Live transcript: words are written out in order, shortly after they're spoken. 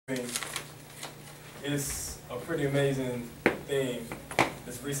It's a pretty amazing thing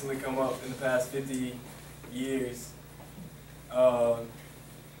that's recently come up in the past 50 years.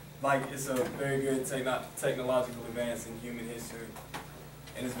 It's a very good technological advance in human history,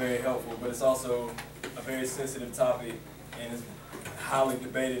 and it's very helpful, but it's also a very sensitive topic, and it's highly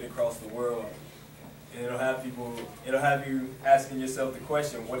debated across the world. And it'll have you asking yourself the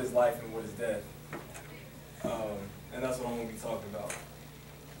question, what is life and what is death? And that's what I'm going to be talking about.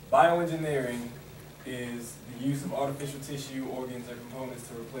 Bioengineering is the use of artificial tissue, organs, or components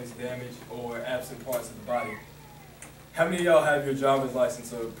to replace damaged or absent parts of the body. How many of y'all have your driver's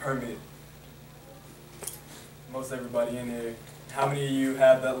license or permit? Most everybody in here. How many of you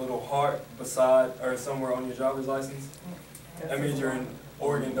have that little heart beside or somewhere on your driver's license? That means you're an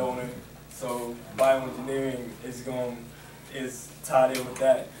organ donor. So bioengineering is tied in with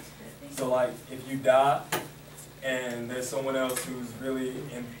that. So like if you die and there's someone else who's really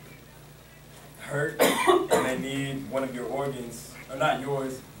hurt and they need one of your organs, or not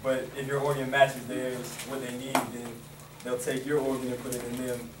yours, but if your organ matches theirs, what they need, then they'll take your organ and put it in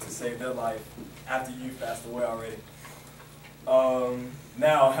them to save their life after you've passed away already.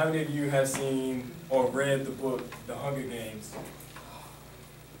 Now, how many of you have seen or read the book, The Hunger Games?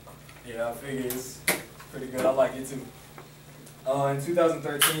 Yeah, I figure it's pretty good. I like it too. In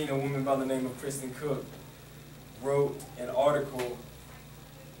 2013, a woman by the name of Kristen Cook wrote an article,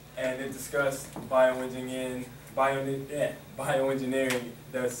 and it discussed bioengineering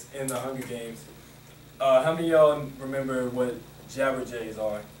that's in the Hunger Games. How many of y'all remember what jabberjays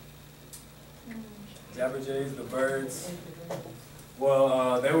are? Jabberjays, the birds.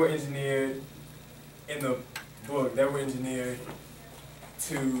 Well, they were engineered, in the book, they were engineered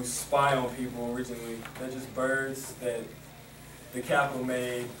to spy on people originally. They're just birds that the Capitol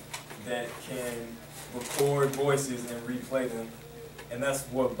made that can record voices and replay them. And that's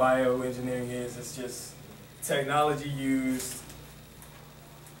what bioengineering is. It's just technology used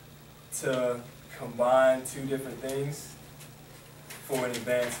to combine two different things for an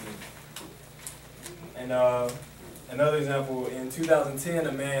advancement. And another example, in 2010,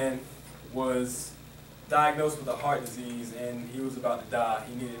 a man was diagnosed with a heart disease and he was about to die.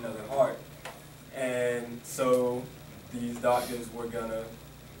 He needed another heart. And so these doctors were gonna,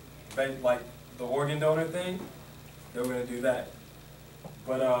 like the organ donor thing, they were gonna do that.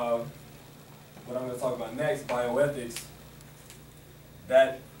 But what I'm gonna talk about next, bioethics,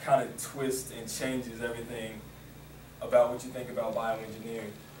 that kind of twists and changes everything about what you think about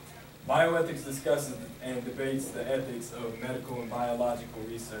bioengineering. Bioethics discusses and debates the ethics of medical and biological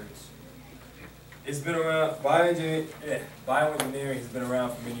research. It's been around, bioengineering has been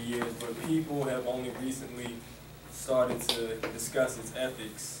around for many years, but people have only recently started to discuss its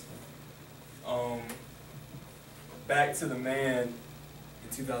ethics. Back to the man in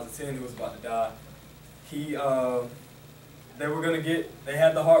 2010 who was about to die, they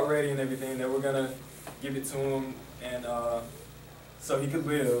had the heart ready and everything, they were gonna give it to him and so he could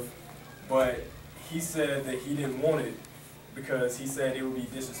live, but he said that he didn't want it because he said it would be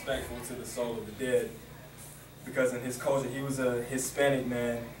disrespectful to the soul of the dead, because in his culture, he was a Hispanic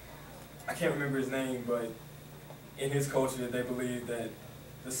man, I can't remember his name, but in his culture they believed that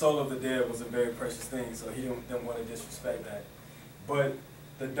the soul of the dead was a very precious thing, so he didn't want to disrespect that. But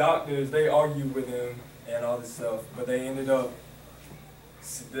the doctors, they argued with him and all this stuff, but they ended up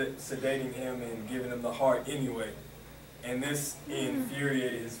sedating him and giving him the heart anyway. And this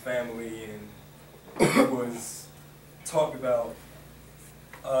infuriated his family, and it was talked about.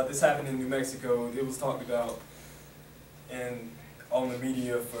 This happened in New Mexico. It was talked about on the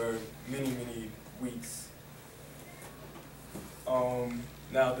media for many, many weeks.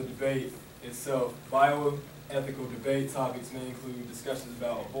 Now the debate itself, bioethical debate topics may include discussions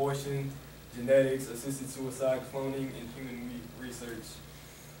about abortion, genetics, assisted suicide, cloning, and human research.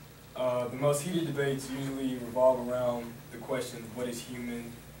 The most heated debates usually revolve around the questions, what is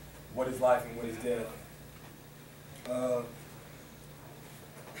human, what is life, and what is death.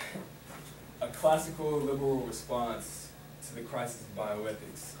 A classical liberal response to the crisis of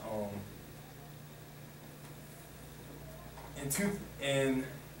bioethics. In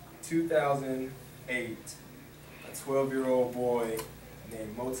 2008, a 12-year-old boy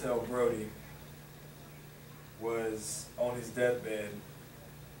named Motel Brody was on his deathbed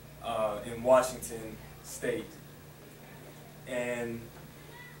in Washington State, and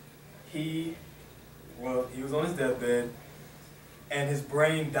he was on his deathbed, and his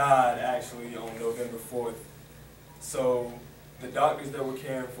brain died actually on November 4th. So the doctors that were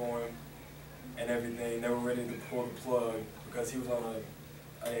caring for him and everything, they were ready to pull the plug because he was on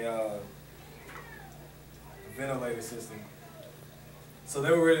a ventilator system. So they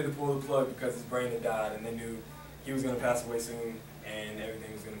were ready to pull the plug because his brain had died, and they knew he was going to pass away soon, and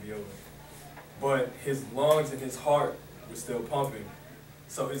everything was going to be over. But his lungs and his heart were still pumping.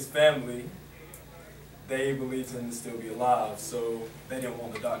 So his family, they believed him to still be alive, so they didn't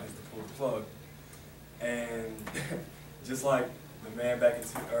want the doctors to pull the plug. And just like the man back in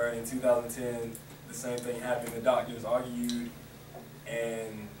 2010, the same thing happened. The doctors argued,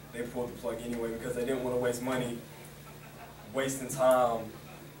 and they pulled the plug anyway because they didn't want to waste money, wasting time,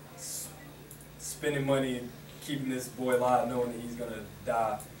 spending money, keeping this boy alive, knowing that he's going to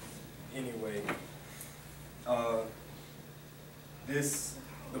die anyway.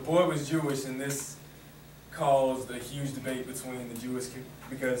 The boy was Jewish, and this caused a huge debate between the Jewish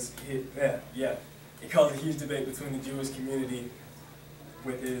it caused a huge debate between the Jewish community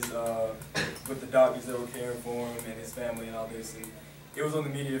with with the doctors that were caring for him and his family and all this. And it was on the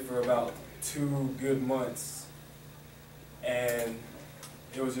media for about 2 good months, and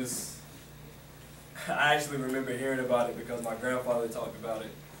it was just, I actually remember hearing about it because my grandfather talked about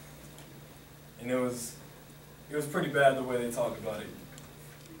it, and it was pretty bad the way they talked about it.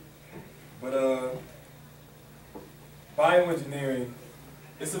 But bioengineering,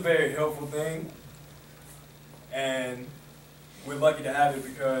 it's a very helpful thing, and we're lucky to have it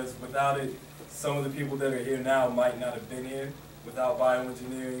because without it, some of the people that are here now might not have been here without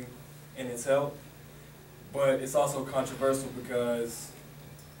bioengineering and its help. But it's also controversial because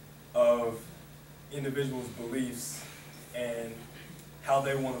of individuals' beliefs and how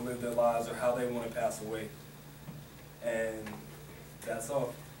they want to live their lives or how they want to pass away. And that's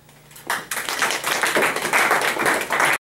all.